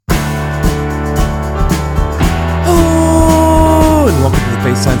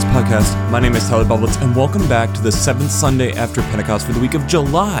Science Podcast. My name is Tyler Bublitz, and welcome back to the 7th Sunday after Pentecost for the week of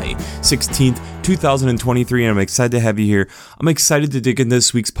July 16th, 2023, and I'm excited to have you here. I'm excited to dig in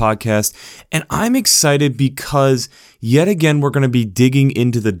this week's podcast, and I'm excited because yet again, we're going to be digging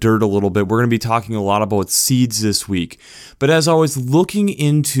into the dirt a little bit. We're going to be talking a lot about seeds this week, but as I was looking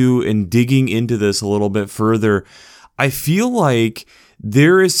into and digging into this a little bit further, I feel like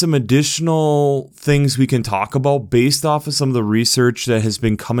there is some additional things we can talk about based off of some of the research that has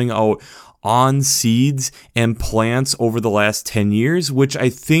been coming out on seeds and plants over the last 10 years, which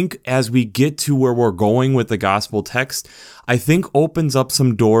I think as we get to where we're going with the gospel text, I think opens up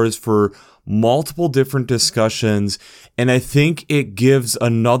some doors for multiple different discussions, and I think it gives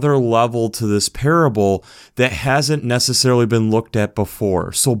another level to this parable that hasn't necessarily been looked at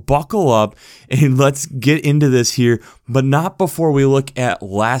before. So buckle up and let's get into this here, but not before we look at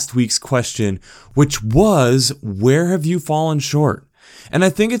last week's question, which was, where have you fallen short? And I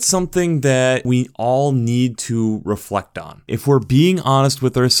think it's something that we all need to reflect on. If we're being honest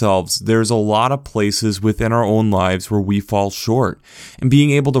with ourselves, there's a lot of places within our own lives where we fall short. And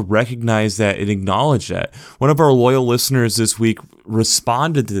being able to recognize that and acknowledge that. One of our loyal listeners this week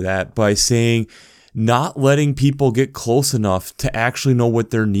responded to that by saying, not letting people get close enough to actually know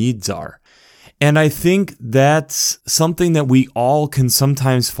what their needs are. And I think that's something that we all can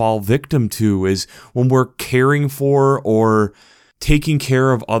sometimes fall victim to, is when we're caring for or taking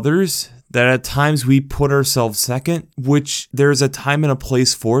care of others, that at times we put ourselves second, which there's a time and a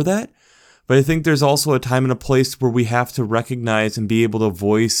place for that. But I think there's also a time and a place where we have to recognize and be able to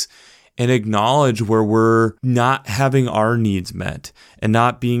voice and acknowledge where we're not having our needs met and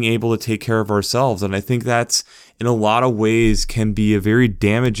not being able to take care of ourselves. And I think that's, in a lot of ways, can be a very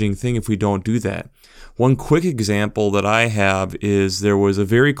damaging thing if we don't do that. One quick example that I have is there was a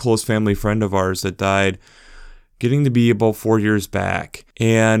very close family friend of ours that died getting to be about 4 years back.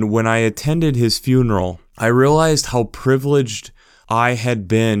 And when I attended his funeral, I realized how privileged I had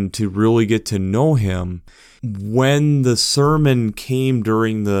been to really get to know him. When the sermon came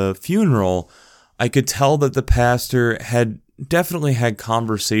during the funeral, I could tell that the pastor had definitely had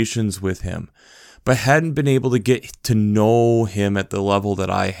conversations with him, but hadn't been able to get to know him at the level that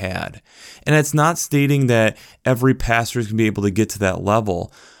I had. And it's not stating that every pastor is going to be able to get to that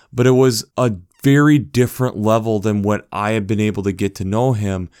level, but it was a very different level than what I had been able to get to know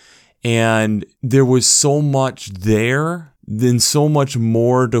him. And there was so much there, then so much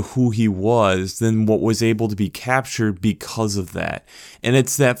more to who he was than what was able to be captured because of that. And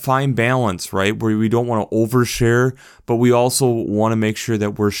it's that fine balance, right? Where we don't want to overshare, but we also want to make sure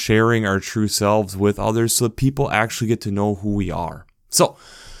that we're sharing our true selves with others so that people actually get to know who we are. So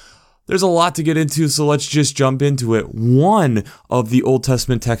there's a lot to get into, so let's just jump into it. One of the Old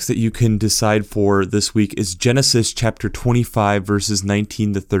Testament texts that you can decide for this week is Genesis chapter 25, verses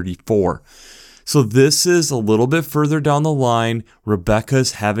 19 to 34. So this is a little bit further down the line.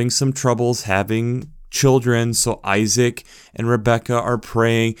 Rebekah's having some troubles having children, so Isaac and Rebekah are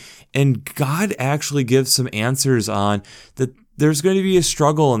praying, and God actually gives some answers on that. There's going to be a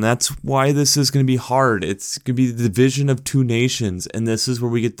struggle, and that's why this is going to be hard. It's going to be the division of two nations, and this is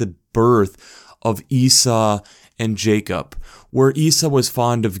where we get the birth of Esau and Jacob, where Esau was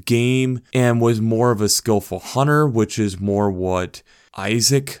fond of game and was more of a skillful hunter, which is more what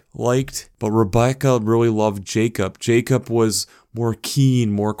Isaac liked, but Rebekah really loved Jacob. Jacob was more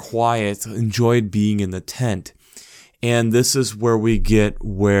keen, more quiet, enjoyed being in the tent. And this is where we get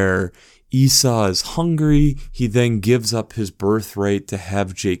where Esau is hungry. He then gives up his birthright to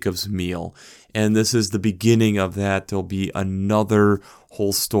have Jacob's meal. And this is the beginning of that. There'll be another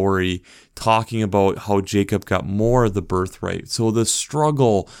whole story talking about how Jacob got more of the birthright. So the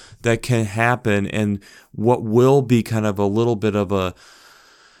struggle that can happen and what will be kind of a little bit of a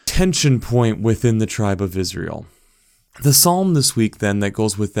tension point within the tribe of Israel. The psalm this week then that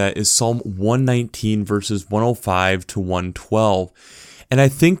goes with that is Psalm 119 verses 105 to 112. And I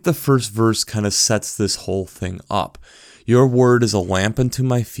think the first verse kind of sets this whole thing up. Your word is a lamp unto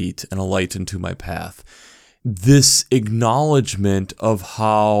my feet and a light unto my path. This acknowledgement of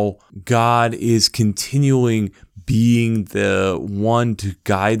how God is continuing being the one to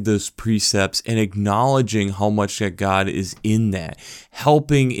guide those precepts and acknowledging how much that God is in that,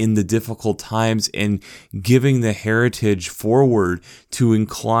 helping in the difficult times and giving the heritage forward to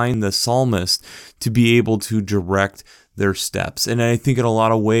incline the psalmist to be able to direct their steps. And I think in a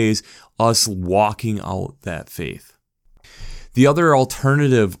lot of ways, us walking out that faith. The other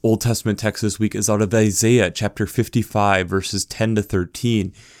alternative Old Testament text this week is out of Isaiah chapter 55, verses 10 to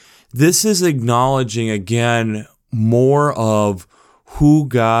 13. This is acknowledging again more of who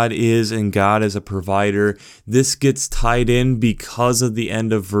God is and God as a provider. This gets tied in because of the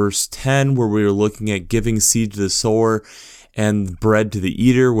end of verse 10, where we were looking at giving seed to the sower and bread to the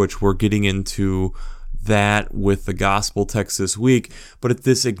eater, which we're getting into that with the gospel text this week. But at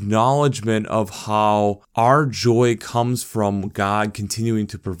this acknowledgement of how our joy comes from God continuing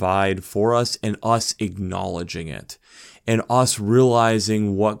to provide for us and us acknowledging it, and us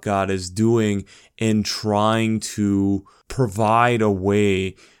realizing what God is doing and trying to provide a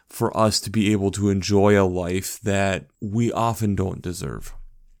way for us to be able to enjoy a life that we often don't deserve.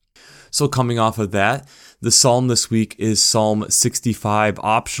 So coming off of that, the psalm this week is Psalm 65,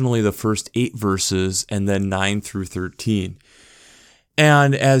 optionally the first 8 verses, and then 9 through 13.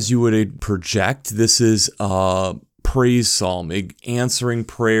 And as you would project, this is a praise psalm, answering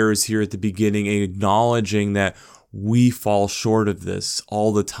prayers here at the beginning, acknowledging that we fall short of this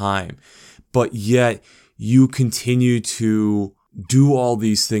all the time, but yet you continue to do all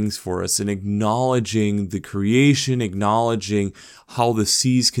these things for us, and acknowledging the creation, acknowledging how the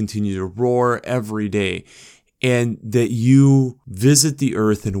seas continue to roar every day, and that you visit the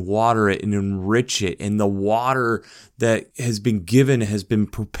earth and water it and enrich it, and the water that has been given has been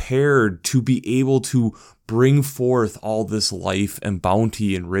prepared to be able to bring forth all this life and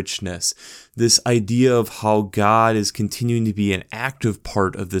bounty and richness. This idea of how God is continuing to be an active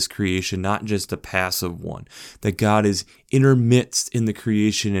part of this creation, not just a passive one, that God is intermixed in the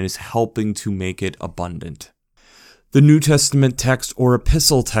creation and is helping to make it abundant. The New Testament text or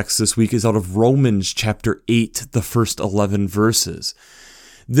epistle text this week is out of Romans chapter 8, the first 11 verses.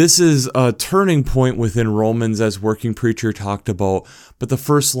 This is a turning point within Romans, as Working Preacher talked about, but the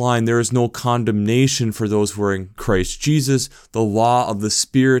first line, there is no condemnation for those who are in Christ Jesus. The law of the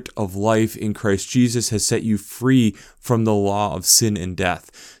Spirit of life in Christ Jesus has set you free from the law of sin and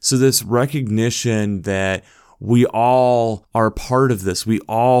death. So this recognition that we all are part of this, we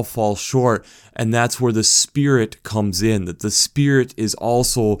all fall short, and that's where the Spirit comes in, that the Spirit is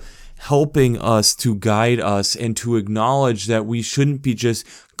also helping us to guide us and to acknowledge that we shouldn't be just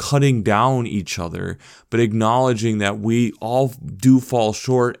cutting down each other, but acknowledging that we all do fall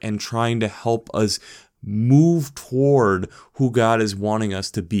short and trying to help us move toward who God is wanting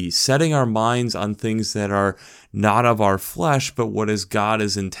us to be, setting our minds on things that are not of our flesh, but what is God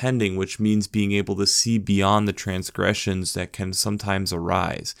is intending, which means being able to see beyond the transgressions that can sometimes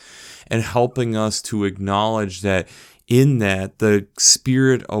arise, and helping us to acknowledge that in that, the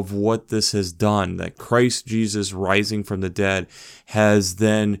spirit of what this has done, that Christ Jesus rising from the dead, has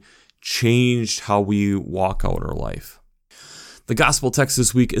then changed how we walk out our life. The gospel text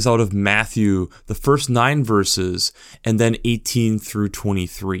this week is out of Matthew, the first 9 verses, and then 18 through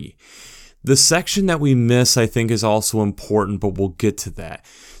 23. The section that we miss, I think, is also important, but we'll get to that.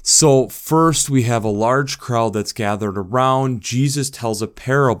 So first, we have a large crowd that's gathered around. Jesus tells a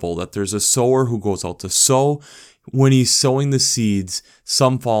parable that there's a sower who goes out to sow. When he's sowing the seeds,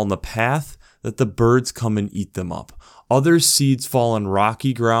 some fall on the path that the birds come and eat them up. Other seeds fall on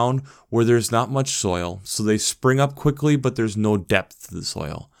rocky ground where there's not much soil, so they spring up quickly, but there's no depth to the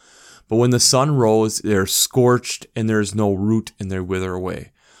soil. But when the sun rose, they're scorched, and there's no root, and they wither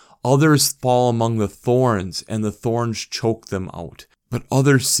away. Others fall among the thorns, and the thorns choke them out. But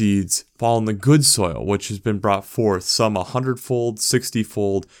other seeds fall in the good soil, which has been brought forth, some 100-fold,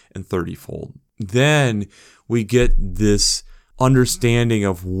 60-fold, and 30-fold. Then we get this understanding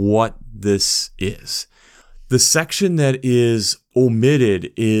of what this is. The section that is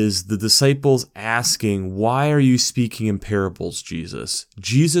omitted is the disciples asking, "Why are you speaking in parables, Jesus?"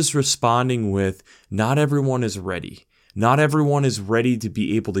 Jesus responding with, "Not everyone is ready. Not everyone is ready to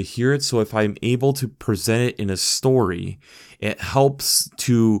be able to hear it, so if I'm able to present it in a story, it helps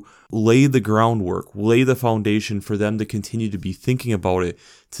to lay the groundwork, lay the foundation for them to continue to be thinking about it,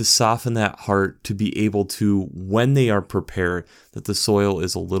 to soften that heart, to be able to, when they are prepared, that the soil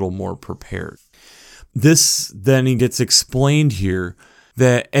is a little more prepared." This then gets explained here,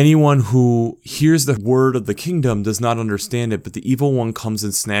 that anyone who hears the word of the kingdom does not understand it, but the evil one comes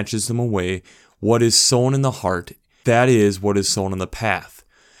and snatches them away. What is sown in the heart, that is what is sown on the path.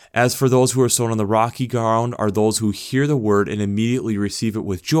 As for those who are sown on the rocky ground are those who hear the word and immediately receive it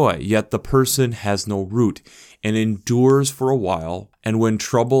with joy, yet the person has no root and endures for a while. And when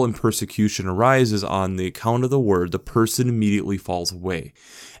trouble and persecution arises on the account of the word, the person immediately falls away.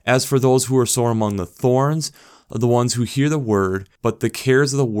 As for those who are sown among the thorns, are the ones who hear the word, but the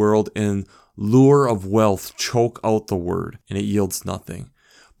cares of the world and lure of wealth choke out the word, and it yields nothing.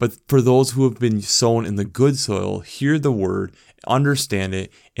 But for those who have been sown in the good soil, hear the word, understand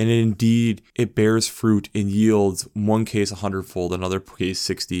it, and indeed it bears fruit and yields, in one case 100-fold, another case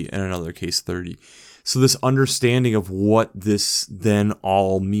 60, and another case 30. So this understanding of what this then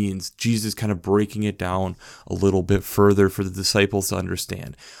all means, Jesus kind of breaking it down a little bit further for the disciples to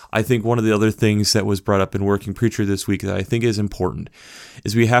understand. I think one of the other things that was brought up in Working Preacher this week that I think is important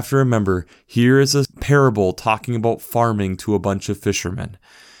is we have to remember, here is a parable talking about farming to a bunch of fishermen.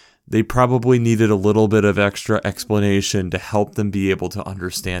 They probably needed a little bit of extra explanation to help them be able to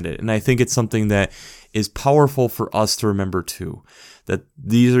understand it. And I think it's something that is powerful for us to remember too, that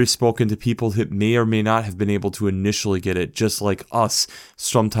these are spoken to people that may or may not have been able to initially get it, just like us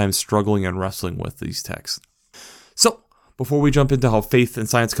sometimes struggling and wrestling with these texts. So, before we jump into how faith and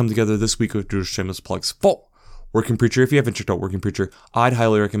science come together this week with Jewish Shameless Plugs full, Working Preacher. If you haven't checked out Working Preacher, I'd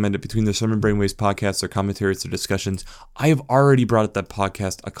highly recommend it. Between the Sermon Brainwaves podcasts, their commentaries, their discussions, I have already brought up that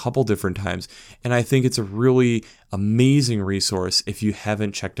podcast a couple different times, and I think it's a really amazing resource if you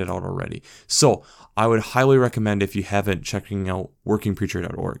haven't checked it out already. So I would highly recommend, if you haven't, checking out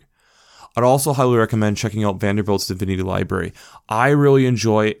workingpreacher.org. I'd also highly recommend checking out Vanderbilt's Divinity Library. I really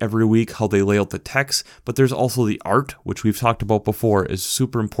enjoy every week how they lay out the text, but there's also the art, which we've talked about before, is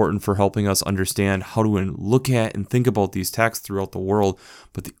super important for helping us understand how to look at and think about these texts throughout the world.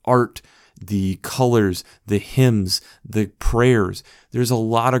 But the art, the colors, the hymns, the prayers, there's a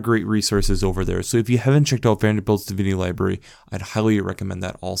lot of great resources over there. So if you haven't checked out Vanderbilt's Divinity Library, I'd highly recommend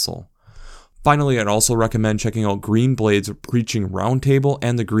that also. Finally, I'd also recommend checking out Green Blade's Preaching Roundtable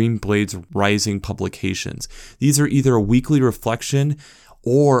and the Green Blade's Rising publications. These are either a weekly reflection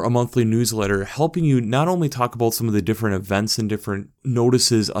or a monthly newsletter helping you not only talk about some of the different events and different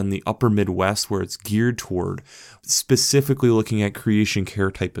notices on the upper Midwest where it's geared toward, specifically looking at creation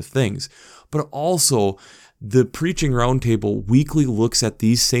care type of things, but also the Preaching Roundtable weekly looks at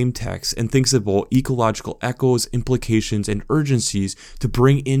these same texts and thinks about ecological echoes, implications, and urgencies to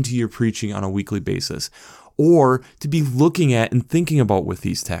bring into your preaching on a weekly basis, or to be looking at and thinking about with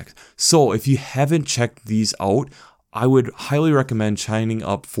these texts. So if you haven't checked these out, I would highly recommend signing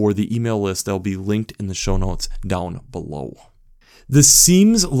up for the email list that will be linked in the show notes down below. This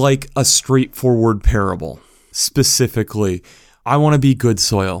seems like a straightforward parable. Specifically, I want to be good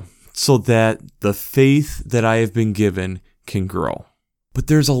soil, so that the faith that I have been given can grow. But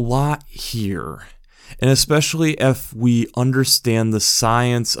there's a lot here, and especially if we understand the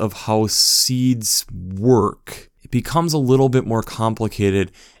science of how seeds work, it becomes a little bit more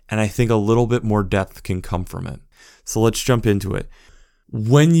complicated, and I think a little bit more depth can come from it. So let's jump into it.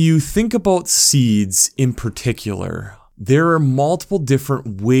 When you think about seeds in particular, there are multiple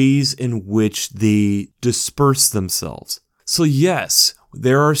different ways in which they disperse themselves. So yes,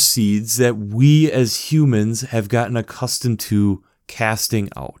 there are seeds that we as humans have gotten accustomed to casting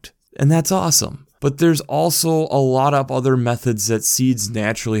out. And that's awesome. But there's also a lot of other methods that seeds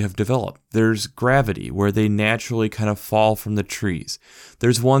naturally have developed. There's gravity, where they naturally kind of fall from the trees.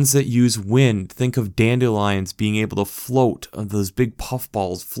 There's ones that use wind. Think of dandelions being able to float, those big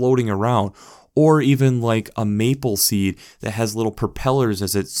puffballs floating around. Or even like a maple seed that has little propellers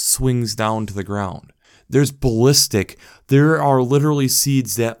as it swings down to the ground. There's ballistic. There are literally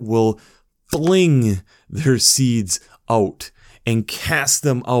seeds that will fling their seeds out and cast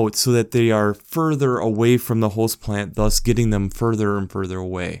them out so that they are further away from the host plant, thus getting them further and further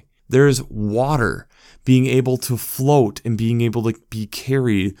away. There's water being able to float and being able to be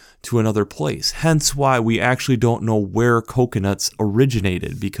carried to another place. Hence why we actually don't know where coconuts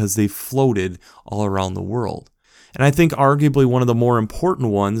originated, because they floated all around the world. And I think arguably one of the more important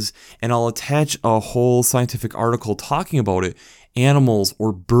ones, and I'll attach a whole scientific article talking about it, animals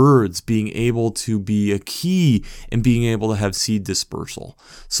or birds being able to be a key in being able to have seed dispersal.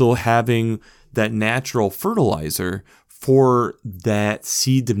 So having that natural fertilizer for that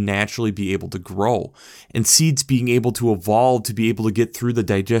seed to naturally be able to grow, and seeds being able to evolve to be able to get through the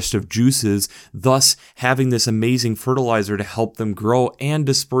digestive juices, thus having this amazing fertilizer to help them grow and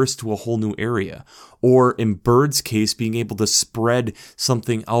disperse to a whole new area. Or in birds' case, being able to spread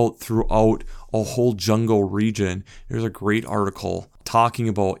something out throughout a whole jungle region. There's a great article talking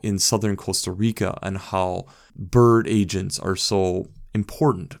about in southern Costa Rica and how bird agents are so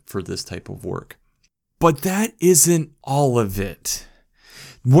important for this type of work. But that isn't all of it.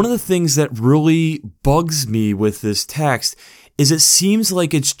 One of the things that really bugs me with this text is it seems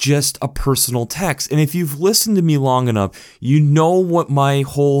like it's just a personal text. And if you've listened to me long enough, you know what my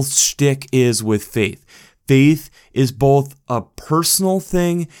whole shtick is with faith. Faith is both a personal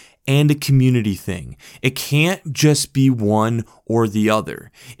thing and a community thing. It can't just be one or the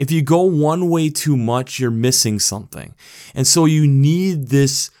other. If you go one way too much, you're missing something. And so you need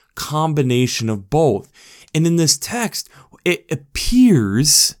this combination of both. And in this text, it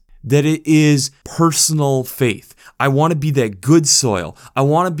appears that it is personal faith. I want to be that good soil. I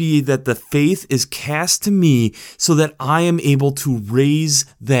want to be that the faith is cast to me so that I am able to raise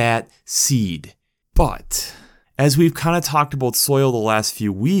that seed. But as we've kind of talked about soil the last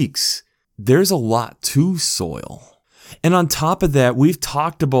few weeks, there's a lot to soil. And on top of that, we've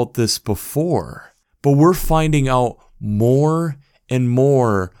talked about this before, but we're finding out more and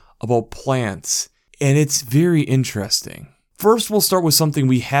more about plants, and it's very interesting. First, we'll start with something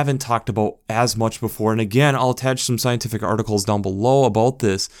we haven't talked about as much before, and again, I'll attach some scientific articles down below about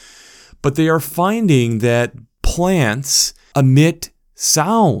this, but they are finding that plants emit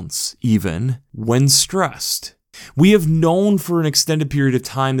sounds even when stressed. We have known for an extended period of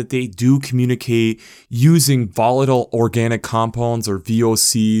time that they do communicate using volatile organic compounds or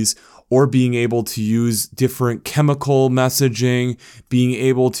VOCs, or being able to use different chemical messaging, being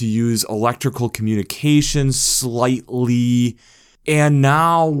able to use electrical communication slightly. And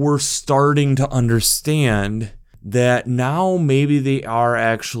now we're starting to understand that now maybe they are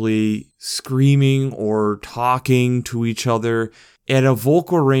actually screaming or talking to each other at a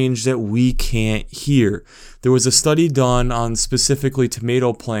vocal range that we can't hear. There was a study done on specifically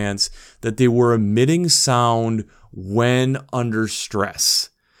tomato plants that they were emitting sound when under stress.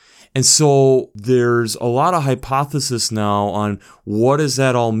 And so there's a lot of hypothesis now on what does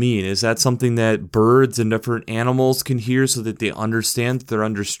that all mean? Is that something that birds and different animals can hear so that they understand that they're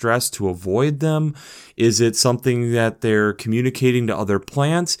under stress to avoid them? Is it something that they're communicating to other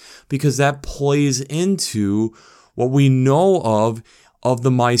plants? Because that plays into what we know of the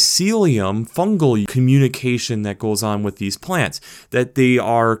mycelium fungal communication that goes on with these plants, that they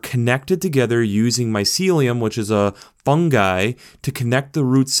are connected together using mycelium, which is a fungi, to connect the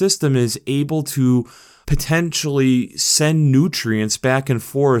root system, and is able to potentially send nutrients back and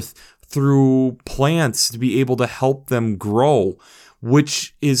forth through plants to be able to help them grow,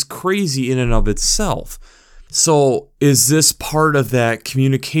 which is crazy in and of itself. So is this part of that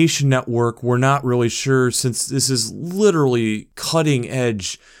communication network? We're not really sure, since this is literally cutting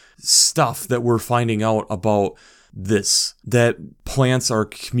edge stuff that we're finding out about this, that plants are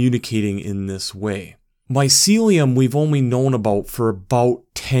communicating in this way. Mycelium we've only known about for about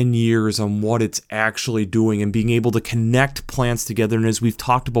 10 years on what it's actually doing and being able to connect plants together. And as we've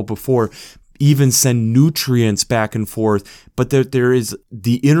talked about before, even send nutrients back and forth, but there is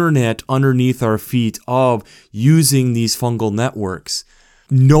the internet underneath our feet of using these fungal networks.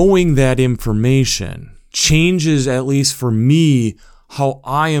 Knowing that information changes, at least for me, how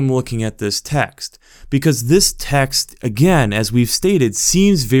I am looking at this text. Because this text, again, as we've stated,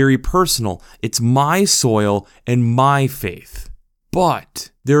 seems very personal. It's my soil and my faith. But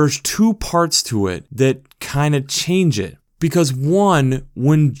there's two parts to it that kind of change it. Because one,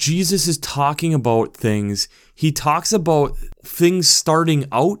 when Jesus is talking about things, he talks about things starting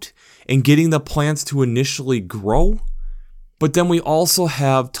out and getting the plants to initially grow. But then we also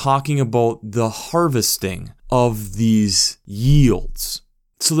have talking about the harvesting of these yields.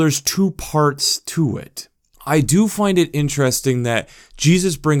 So there's two parts to it. I do find it interesting that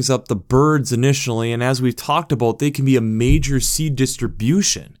Jesus brings up the birds initially, and as we've talked about, they can be a major seed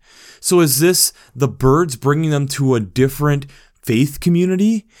distribution. So is this the birds bringing them to a different faith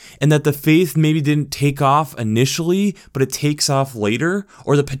community, and that the faith maybe didn't take off initially, but it takes off later,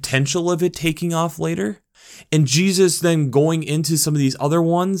 or the potential of it taking off later? And Jesus then going into some of these other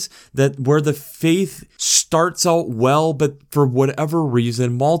ones that where the faith starts out well, but for whatever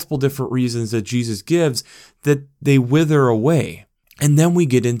reason, multiple different reasons that Jesus gives, that they wither away. And then we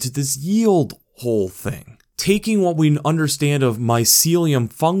get into this yield whole thing. Taking what we understand of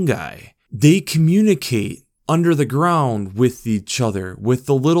mycelium fungi, they communicate under the ground with each other, with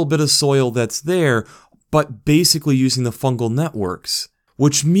the little bit of soil that's there, but basically using the fungal networks,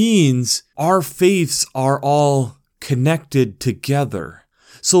 which means our faiths are all connected together.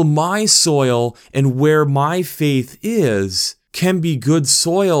 So my soil and where my faith is can be good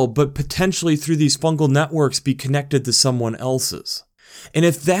soil, but potentially through these fungal networks be connected to someone else's. And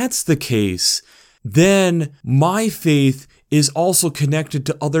if that's the case, then my faith is also connected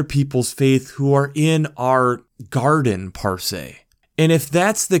to other people's faith who are in our garden, per se. And if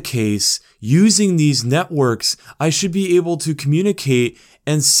that's the case, using these networks, I should be able to communicate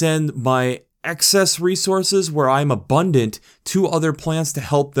and send my excess resources where I'm abundant to other plants to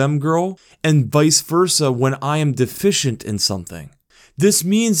help them grow, and vice versa when I am deficient in something. This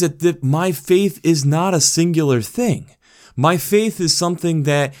means that my faith is not a singular thing. My faith is something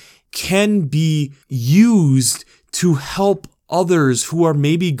that can be used to help others who are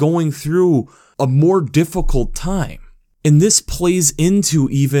maybe going through a more difficult time. And this plays into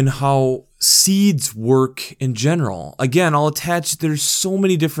even how seeds work in general. Again, there's so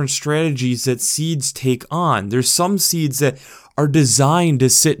many different strategies that seeds take on. There's some seeds that are designed to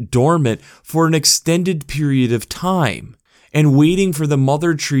sit dormant for an extended period of time and waiting for the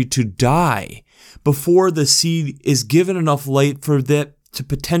mother tree to die before the seed is given enough light for that to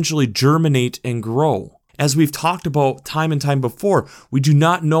potentially germinate and grow. As we've talked about time and time before, we do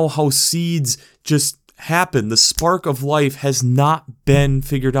not know how seeds just happen. The spark of life has not been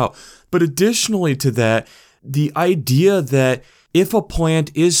figured out. But additionally to that, the idea that if a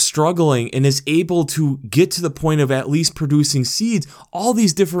plant is struggling and is able to get to the point of at least producing seeds, all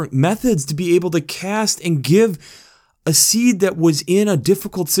these different methods to be able to cast and give a seed that was in a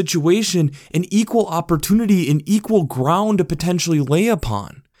difficult situation an equal opportunity and equal ground to potentially lay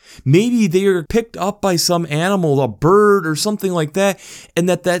upon. Maybe they are picked up by some animal, a bird or something like that, and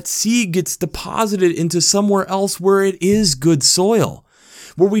that seed gets deposited into somewhere else where it is good soil,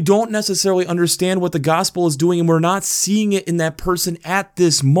 where we don't necessarily understand what the gospel is doing and we're not seeing it in that person at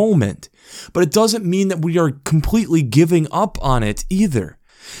this moment. But it doesn't mean that we are completely giving up on it either.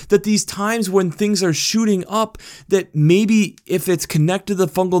 That these times when things are shooting up, that maybe if it's connected to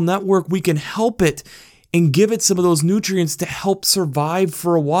the fungal network, we can help it and give it some of those nutrients to help survive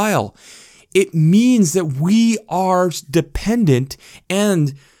for a while. It means that we are dependent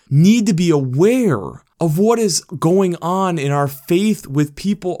and need to be aware of what is going on in our faith with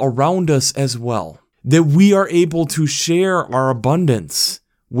people around us as well. That we are able to share our abundance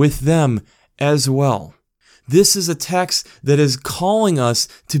with them as well. This is a text that is calling us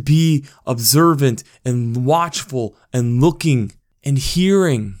to be observant and watchful and looking and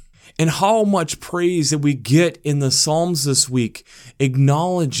hearing. And how much praise that we get in the Psalms this week,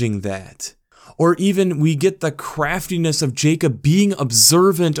 acknowledging that. Or even we get the craftiness of Jacob being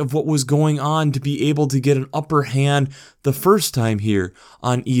observant of what was going on to be able to get an upper hand the first time here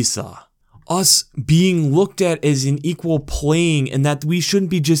on Esau. Us being looked at as an equal playing, and that we shouldn't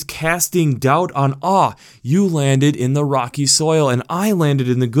be just casting doubt on, you landed in the rocky soil and I landed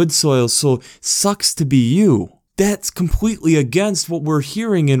in the good soil, so sucks to be you. That's completely against what we're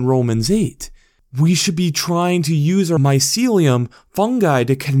hearing in Romans 8. We should be trying to use our mycelium fungi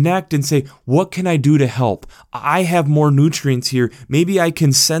to connect and say, what can I do to help? I have more nutrients here. Maybe I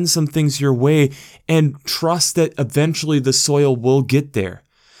can send some things your way and trust that eventually the soil will get there.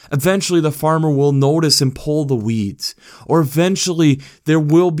 Eventually the farmer will notice and pull the weeds. Or eventually there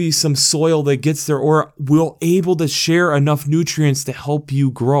will be some soil that gets there, or we're able to share enough nutrients to help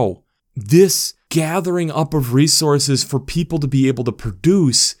you grow. This gathering up of resources for people to be able to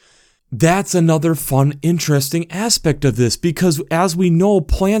produce, that's another fun, interesting aspect of this, because as we know,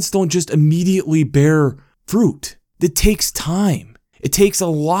 plants don't just immediately bear fruit. It takes time. It takes a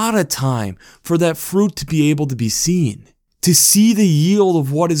lot of time for that fruit to be able to be seen. To see the yield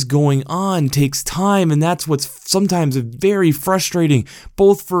of what is going on takes time, and that's what's sometimes very frustrating,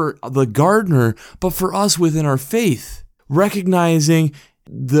 both for the gardener, but for us within our faith. Recognizing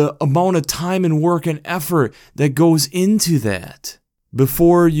the amount of time and work and effort that goes into that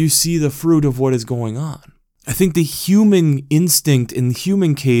before you see the fruit of what is going on. I think the human instinct in the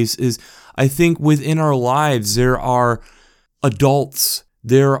human case is, I think within our lives there are adults,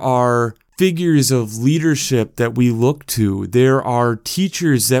 there are figures of leadership that we look to, there are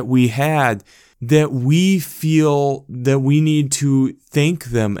teachers that we had that we feel that we need to thank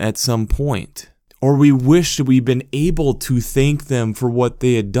them at some point. Or we wish that we'd been able to thank them for what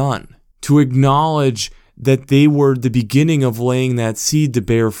they had done, to acknowledge that they were the beginning of laying that seed to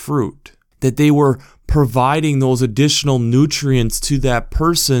bear fruit, that they were providing those additional nutrients to that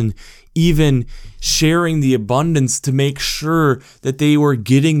person, even sharing the abundance to make sure that they were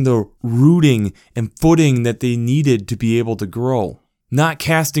getting the rooting and footing that they needed to be able to grow. Not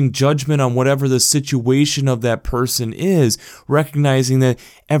casting judgment on whatever the situation of that person is, recognizing that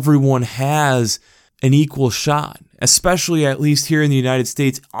everyone has an equal shot, especially at least here in the United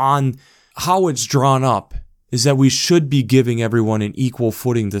States, on how it's drawn up, is that we should be giving everyone an equal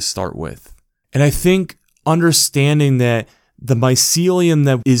footing to start with. And I think understanding that the mycelium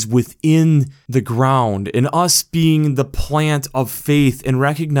that is within the ground and us being the plant of faith and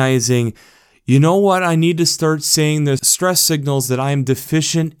recognizing, you know what, I need to start saying the stress signals that I am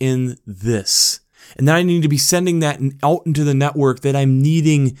deficient in this. And that I need to be sending that out into the network that I'm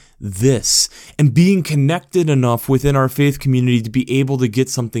needing this. And being connected enough within our faith community to be able to get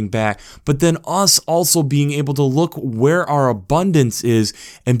something back. But then us also being able to look where our abundance is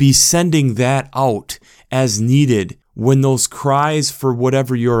and be sending that out as needed when those cries for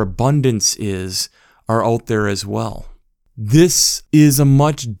whatever your abundance is are out there as well. This is a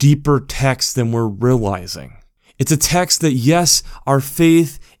much deeper text than we're realizing. It's a text that, yes, our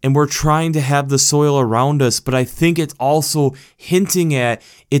faith and we're trying to have the soil around us, but I think it's also hinting at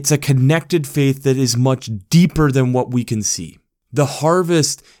it's a connected faith that is much deeper than what we can see. The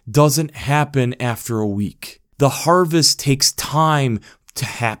harvest doesn't happen after a week. The harvest takes time to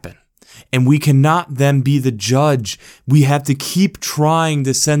happen. And we cannot then be the judge. We have to keep trying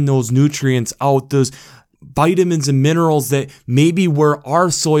to send those nutrients out, those vitamins and minerals that maybe where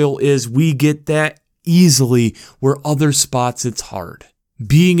our soil is, we get that easily, where other spots it's hard.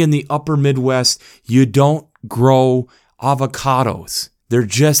 Being in the upper Midwest, you don't grow avocados. There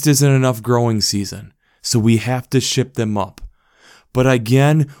just isn't enough growing season. So we have to ship them up. But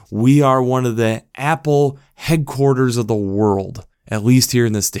again, we are one of the apple headquarters of the world, at least here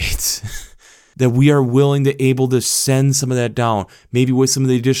in the States, that we are willing to able to send some of that down, maybe with some of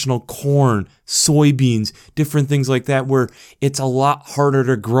the additional corn, soybeans, different things like that, where it's a lot harder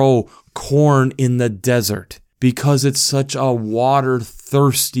to grow corn in the desert because it's such a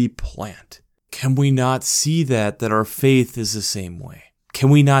water-thirsty plant. Can we not see that our faith is the same way? Can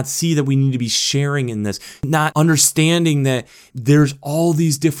we not see that we need to be sharing in this, not understanding that there's all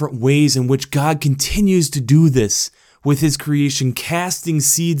these different ways in which God continues to do this with his creation, casting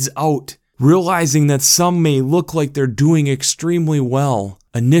seeds out, realizing that some may look like they're doing extremely well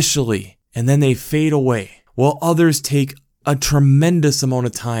initially, and then they fade away, while others take a tremendous amount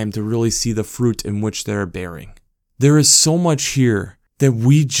of time to really see the fruit in which they're bearing. There is so much here that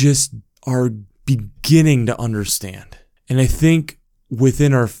we just are beginning to understand. And I think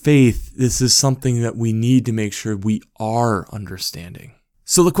within our faith, this is something that we need to make sure we are understanding.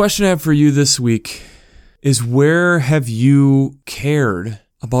 So the question I have for you this week is, where have you cared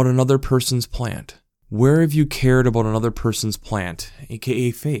about another person's plant? Where have you cared about another person's plant,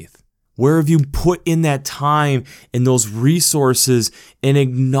 aka faith? Where have you put in that time and those resources and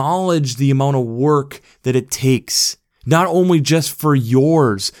acknowledged the amount of work that it takes, not only just for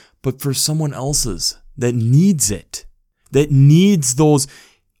yours, but for someone else's that needs it? That needs those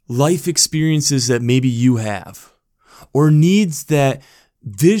life experiences that maybe you have, or needs that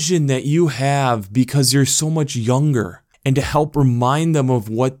vision that you have because you're so much younger, and to help remind them of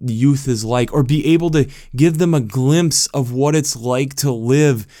what youth is like, or be able to give them a glimpse of what it's like to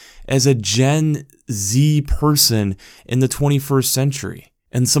live as a Gen Z person in the 21st century,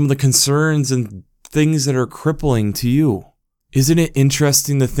 and some of the concerns and things that are crippling to you. Isn't it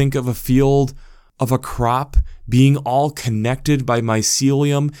interesting to think of a field of a crop being all connected by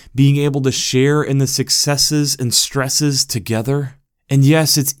mycelium, being able to share in the successes and stresses together? And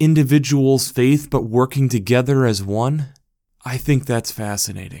yes, it's individuals' faith, but working together as one. I think that's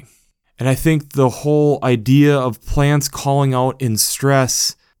fascinating. And I think the whole idea of plants calling out in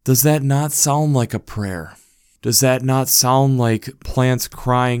stress, does that not sound like a prayer? Does that not sound like plants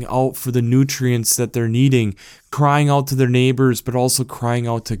crying out for the nutrients that they're needing, crying out to their neighbors, but also crying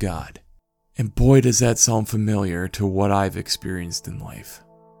out to God? And boy, does that sound familiar to what I've experienced in life.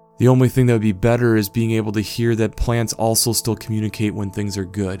 The only thing that would be better is being able to hear that plants also still communicate when things are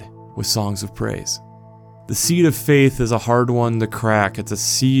good with songs of praise. The seed of faith is a hard one to crack. It's a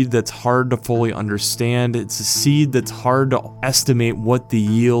seed that's hard to fully understand. It's a seed that's hard to estimate what the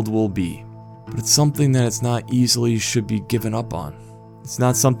yield will be. But it's something that it's not easily should be given up on. It's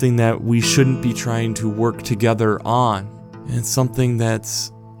not something that we shouldn't be trying to work together on. And it's something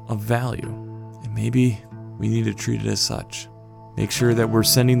that's of value. And maybe we need to treat it as such. Make sure that we're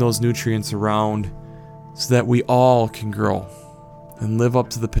sending those nutrients around so that we all can grow and live up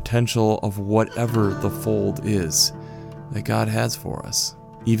to the potential of whatever the fold is that God has for us,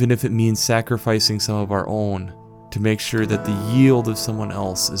 even if it means sacrificing some of our own to make sure that the yield of someone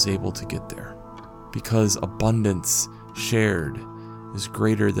else is able to get there. Because abundance shared is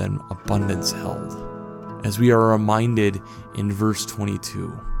greater than abundance held. As we are reminded in verse 22,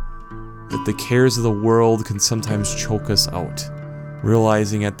 that the cares of the world can sometimes choke us out,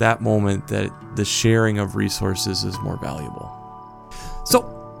 realizing at that moment that the sharing of resources is more valuable.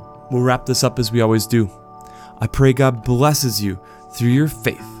 So, we'll wrap this up as we always do. I pray God blesses you through your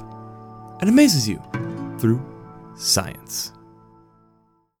faith and amazes you through science.